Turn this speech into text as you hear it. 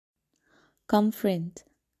Come, friend,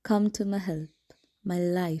 come to my help. My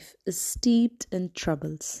life is steeped in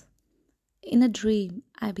troubles. In a dream,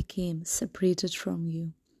 I became separated from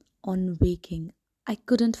you. On waking, I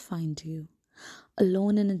couldn't find you.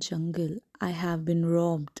 Alone in a jungle, I have been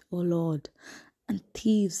robbed, O Lord, and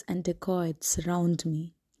thieves and dacoits surround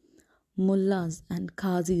me. Mullahs and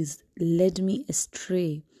qazis led me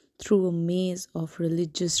astray through a maze of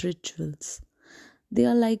religious rituals. They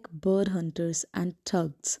are like bird hunters and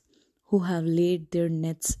thugs who have laid their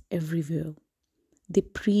nets everywhere. They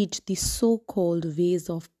preach the so called ways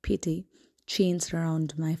of pity, chains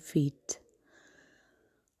around my feet.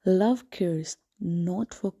 Love cares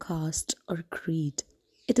not for caste or creed.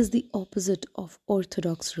 It is the opposite of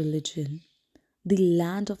orthodox religion. The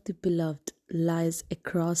land of the beloved lies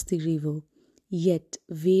across the river, yet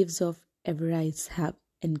waves of avarice have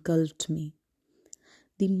engulfed me.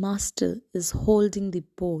 The master is holding the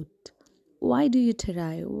boat. Why do you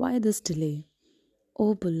tarry? Why this delay?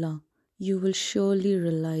 O Bulleh, you will surely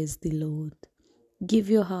realize the Lord. Give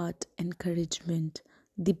your heart encouragement.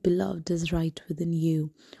 The beloved is right within you.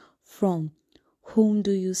 From whom do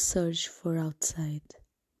you search for outside?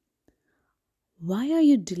 Why are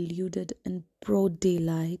you deluded in broad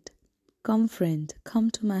daylight? Come, friend, come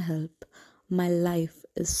to my help. My life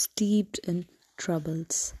is steeped in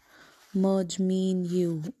troubles. Merge me in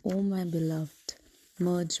you, O my beloved.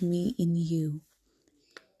 Merge me in you.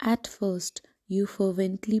 At first, you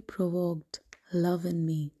fervently provoked love in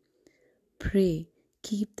me. Pray,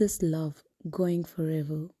 keep this love going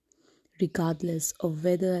forever, regardless of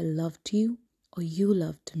whether I loved you or you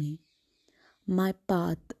loved me. My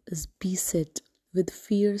path is beset with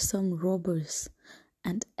fearsome robbers,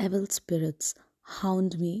 and evil spirits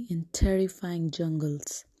hound me in terrifying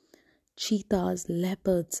jungles. Cheetahs,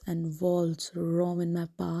 leopards, and wolves roam in my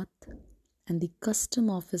path, and the custom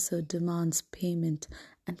officer demands payment,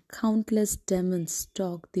 and countless demons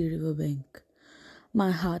stalk the riverbank.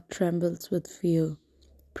 My heart trembles with fear.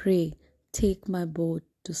 Pray, take my boat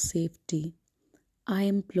to safety. I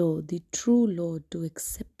implore the true Lord to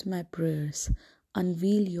accept my prayers.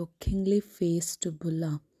 Unveil your kingly face to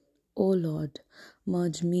Bulleh. O Lord,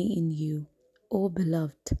 merge me in you. O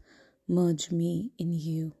beloved, merge me in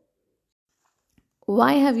you.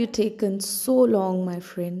 Why have you taken so long, my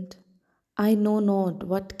friend? I know not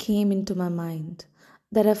what came into my mind,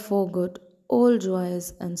 that I forgot all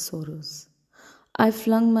joys and sorrows. I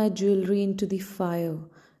flung my jewelry into the fire.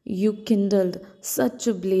 You kindled such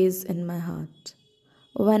a blaze in my heart.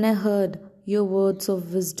 When I heard your words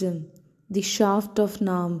of wisdom, the shaft of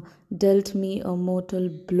Naam dealt me a mortal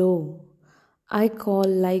blow. I call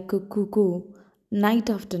like a cuckoo night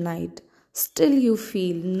after night, still you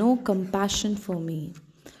feel no compassion for me.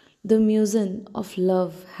 The muezzin of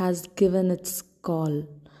love has given its call,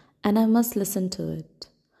 and I must listen to it.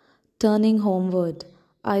 Turning homeward,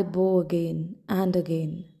 I bow again and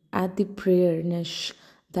again at the prayer niche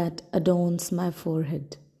that adorns my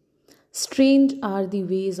forehead. Strange are the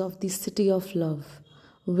ways of the city of love,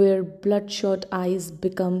 where bloodshot eyes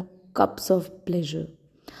become cups of pleasure.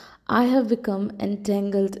 I have become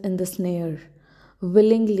entangled in the snare.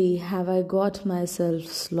 Willingly have I got myself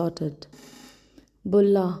slaughtered.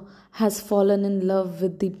 Bulleh has fallen in love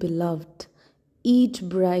with the beloved. Each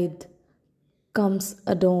bride comes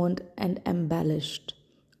adorned and embellished.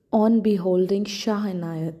 On beholding Shah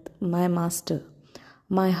Inayat, my master,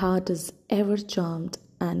 my heart is ever charmed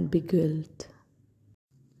and beguiled.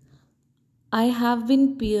 I have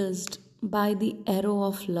been pierced by the arrow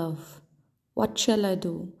of love. What shall I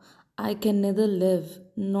do? I can neither live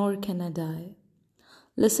nor can I die.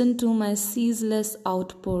 Listen to my ceaseless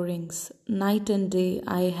outpourings. Night and day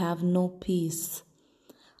I have no peace.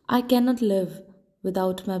 I cannot live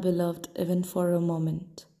without my beloved even for a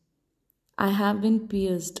moment. I have been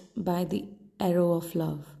pierced by the arrow of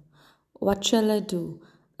love. What shall I do?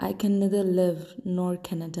 I can neither live nor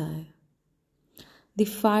can I die. The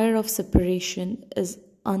fire of separation is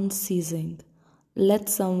unceasing. Let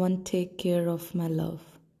someone take care of my love.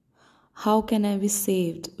 How can I be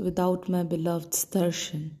saved without my beloved's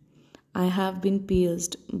darshan? I have been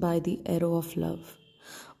pierced by the arrow of love.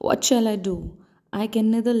 What shall I do? I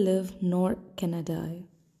can neither live nor can I die.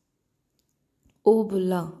 O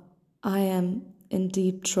Bulleh, I am in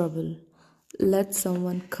deep trouble. Let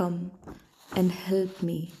someone come and help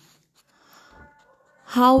me.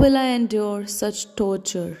 How will I endure such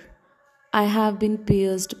torture? I have been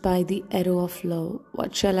pierced by the arrow of love.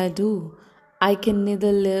 What shall I do? I can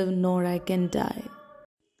neither live nor I can die.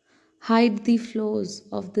 Hide the flaws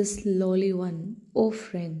of this lowly one, O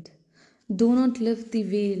friend. Do not lift the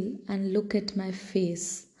veil and look at my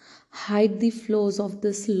face. Hide the flaws of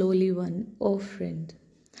this lowly one, O friend.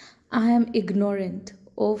 I am ignorant,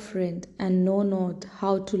 O friend, and know not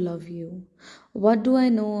how to love you. What do I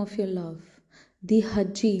know of your love? The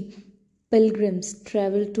Hajji pilgrims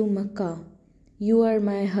travel to Mecca. You are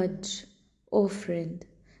my Hajj, O friend.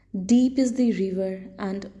 Deep is the river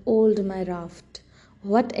and old my raft.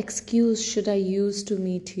 What excuse should I use to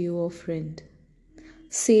meet you, O friend?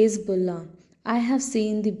 Says Bulla, I have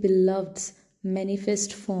seen the beloved's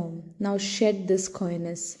manifest form. Now shed this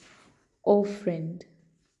coyness, O friend.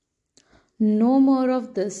 No more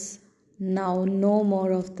of this, now no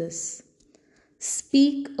more of this.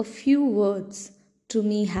 Speak a few words to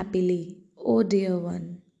me happily, O dear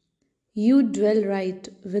one. You dwell right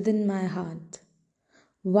within my heart.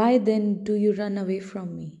 Why then do you run away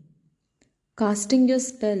from me? Casting your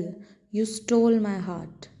spell, you stole my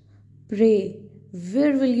heart. Pray,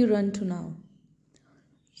 where will you run to now?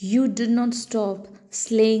 You did not stop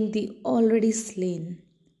slaying the already slain,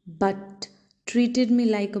 but treated me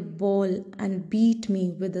like a ball and beat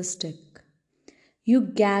me with a stick. You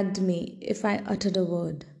gagged me if I uttered a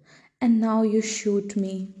word, and now you shoot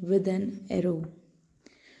me with an arrow.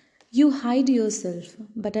 You hide yourself,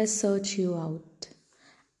 but I search you out,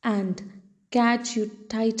 and catch you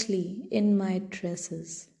tightly in my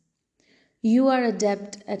tresses. You are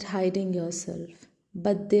adept at hiding yourself,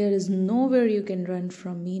 but there is nowhere you can run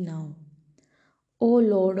from me now. O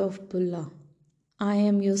Lord of Bulla, I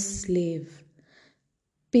am your slave,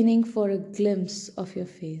 pining for a glimpse of your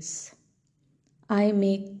face. I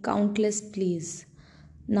make countless pleas.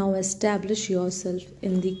 Now establish yourself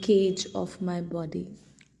in the cage of my body.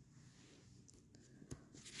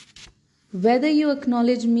 Whether you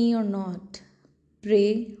acknowledge me or not,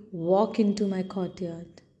 pray walk into my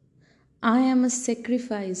courtyard. I am a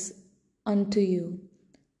sacrifice unto you.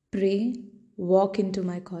 Pray walk into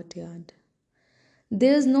my courtyard.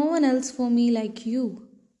 There is no one else for me like you.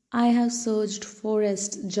 I have searched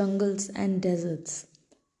forests, jungles, and deserts.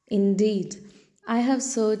 Indeed, I have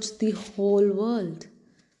searched the whole world.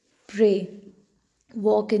 Pray,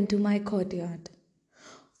 walk into my courtyard.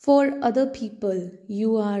 For other people,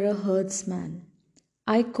 you are a herdsman.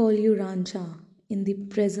 I call you Rancha in the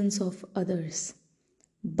presence of others.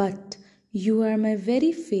 But you are my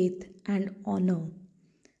very faith and honor.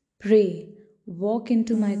 Pray, walk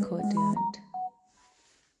into my courtyard.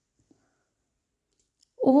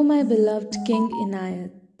 O my beloved King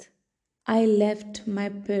Inayat, I left my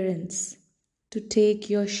parents to take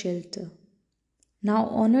your shelter. Now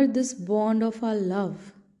honor this bond of our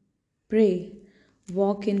love. Pray,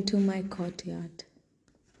 walk into my courtyard.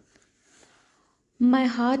 My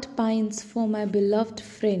heart pines for my beloved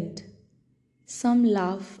friend. Some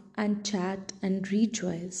laugh and chat and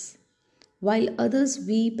rejoice, while others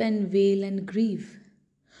weep and wail and grieve.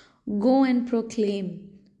 Go and proclaim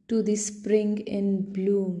to the spring in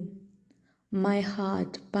bloom, my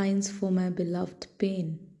heart pines for my beloved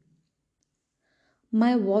pain.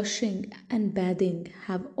 My washing and bathing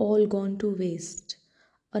have all gone to waste.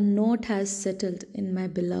 A note has settled in my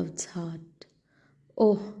beloved's heart.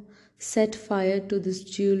 Oh, set fire to this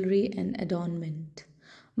jewelry and adornment.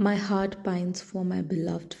 My heart pines for my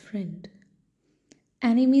beloved friend.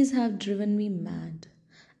 Enemies have driven me mad,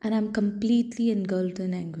 and I am completely engulfed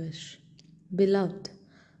in anguish. Beloved,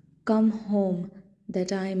 come home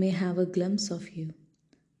that I may have a glimpse of you.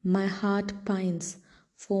 My heart pines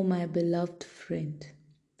for my beloved friend.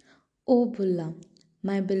 O Bulla,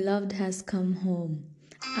 my beloved has come home.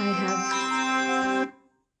 I have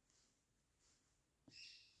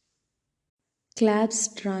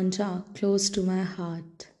clasped Rancha close to my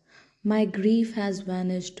heart. My grief has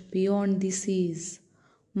vanished beyond the seas.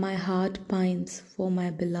 My heart pines for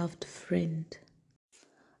my beloved friend.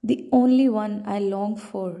 The only one I long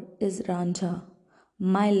for is Rancha.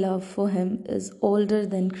 My love for him is older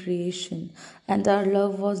than creation, and our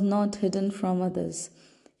love was not hidden from others.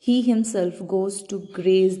 He himself goes to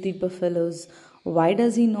graze the buffaloes. Why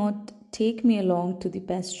does he not take me along to the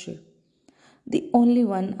pasture? The only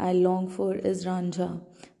one I long for is Ranjha.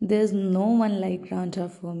 There is no one like Ranjha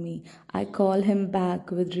for me. I call him back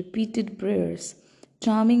with repeated prayers.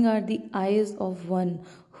 Charming are the eyes of one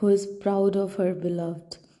who is proud of her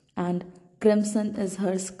beloved, and crimson is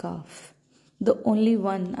her scarf. The only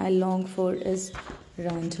one I long for is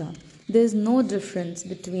Ranjha. There is no difference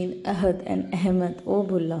between Ahad and Ahmed or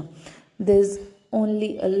Bulla. There is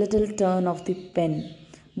only a little turn of the pen.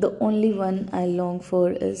 The only one I long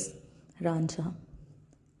for is Rancha.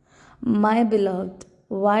 My beloved,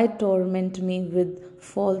 why torment me with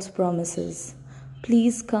false promises?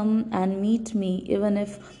 Please come and meet me, even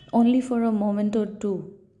if only for a moment or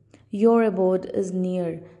two. Your abode is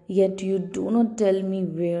near, yet you do not tell me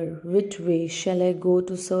where, which way shall I go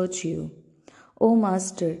to search you? O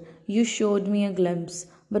Master, You showed me a glimpse,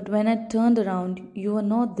 but when I turned around, you were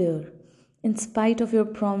not there. In spite of your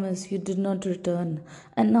promise, you did not return,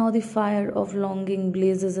 and now the fire of longing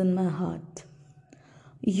blazes in my heart.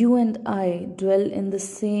 You and I dwell in the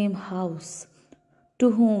same house.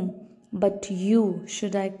 To whom but you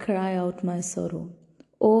should I cry out my sorrow?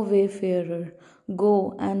 O wayfarer,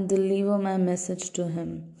 go and deliver my message to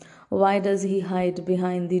him. Why does he hide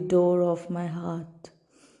behind the door of my heart?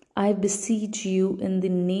 I beseech you in the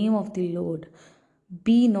name of the Lord,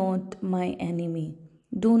 be not my enemy.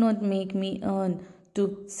 Do not make me yearn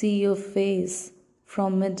to see your face.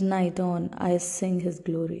 From midnight on, I sing his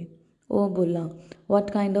glory. O Bulla,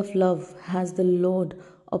 what kind of love has the Lord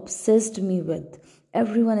obsessed me with?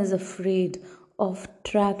 Everyone is afraid of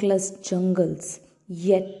trackless jungles,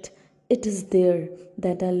 yet it is there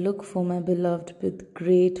that I look for my beloved with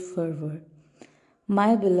great fervor.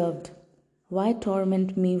 My beloved, why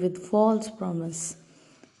torment me with false promise?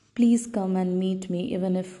 Please come and meet me,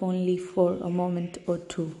 even if only for a moment or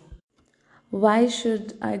two. Why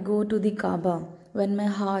should I go to the Kaaba when my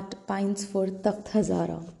heart pines for Takht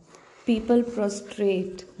Hazara? People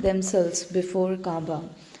prostrate themselves before Kaaba.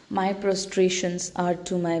 My prostrations are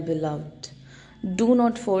to my beloved. Do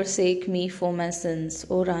not forsake me for my sins,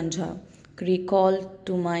 O Ranjha. Recall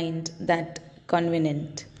to mind that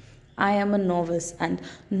convenient. I am a novice and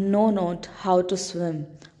know not how to swim.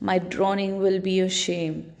 My drowning will be a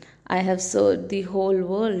shame. I have searched the whole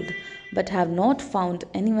world, but have not found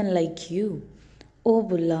anyone like you. O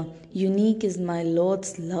Bulla, unique is my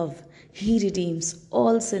Lord's love. He redeems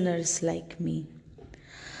all sinners like me.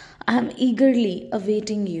 I am eagerly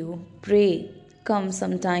awaiting you. Pray, come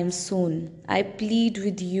sometime soon. I plead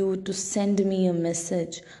with you to send me a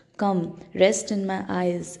message. Come, rest in my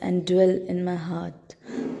eyes and dwell in my heart.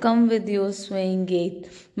 Come with your swaying gait,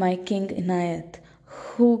 my King Inayat.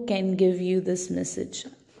 Who can give you this message?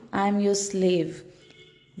 I am your slave.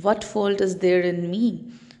 What fault is there in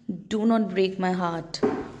me? Do not break my heart.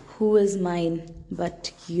 Who is mine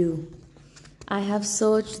but you? I have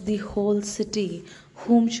searched the whole city.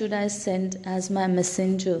 Whom should I send as my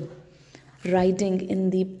messenger? Riding in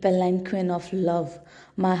the palanquin of love,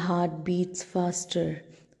 my heart beats faster.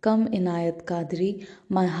 Come, Inayat Kadri,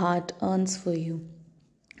 my heart yearns for you.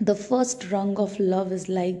 The first rung of love is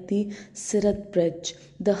like the Sirat bridge.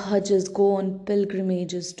 The Hajjs go on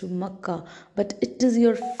pilgrimages to Makkah, but it is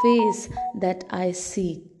your face that I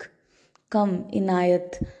seek. Come,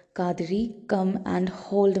 Inayat Kadri, come and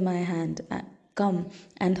hold my hand. Come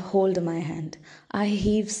and hold my hand. I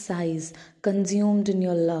heave sighs, consumed in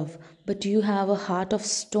your love, but you have a heart of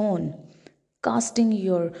stone. Casting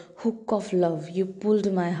your hook of love, you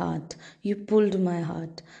pulled my heart, you pulled my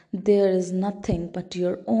heart. There is nothing but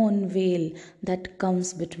your own veil that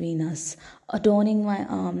comes between us, adorning my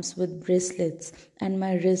arms with bracelets and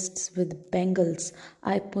my wrists with bangles.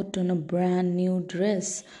 I put on a brand new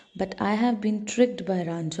dress, but I have been tricked by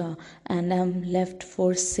Ranja and am left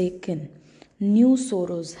forsaken. New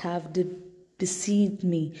sorrows have besieged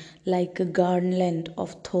me like a garland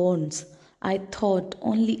of thorns. I thought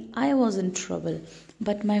only I was in trouble,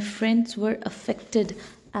 but my friends were affected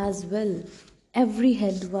as well. Every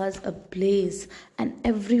head was ablaze, and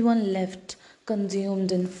everyone left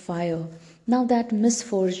consumed in fire. Now that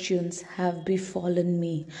misfortunes have befallen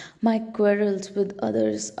me, my quarrels with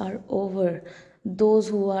others are over. Those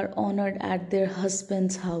who are honored at their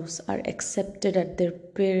husband's house are accepted at their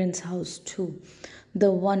parents' house too. The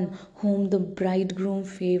one whom the bridegroom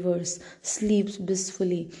favors sleeps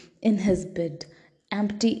blissfully in his bed.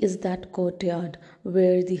 Empty is that courtyard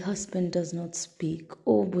where the husband does not speak.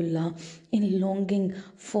 O Bulla, in longing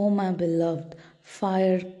for my beloved,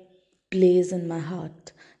 fire blaze in my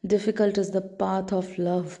heart. Difficult is the path of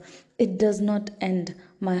love. It does not end.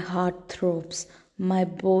 My heart throbs. My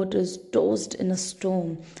boat is tossed in a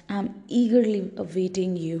storm. I am eagerly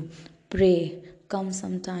awaiting you. Pray, come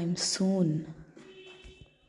sometime soon.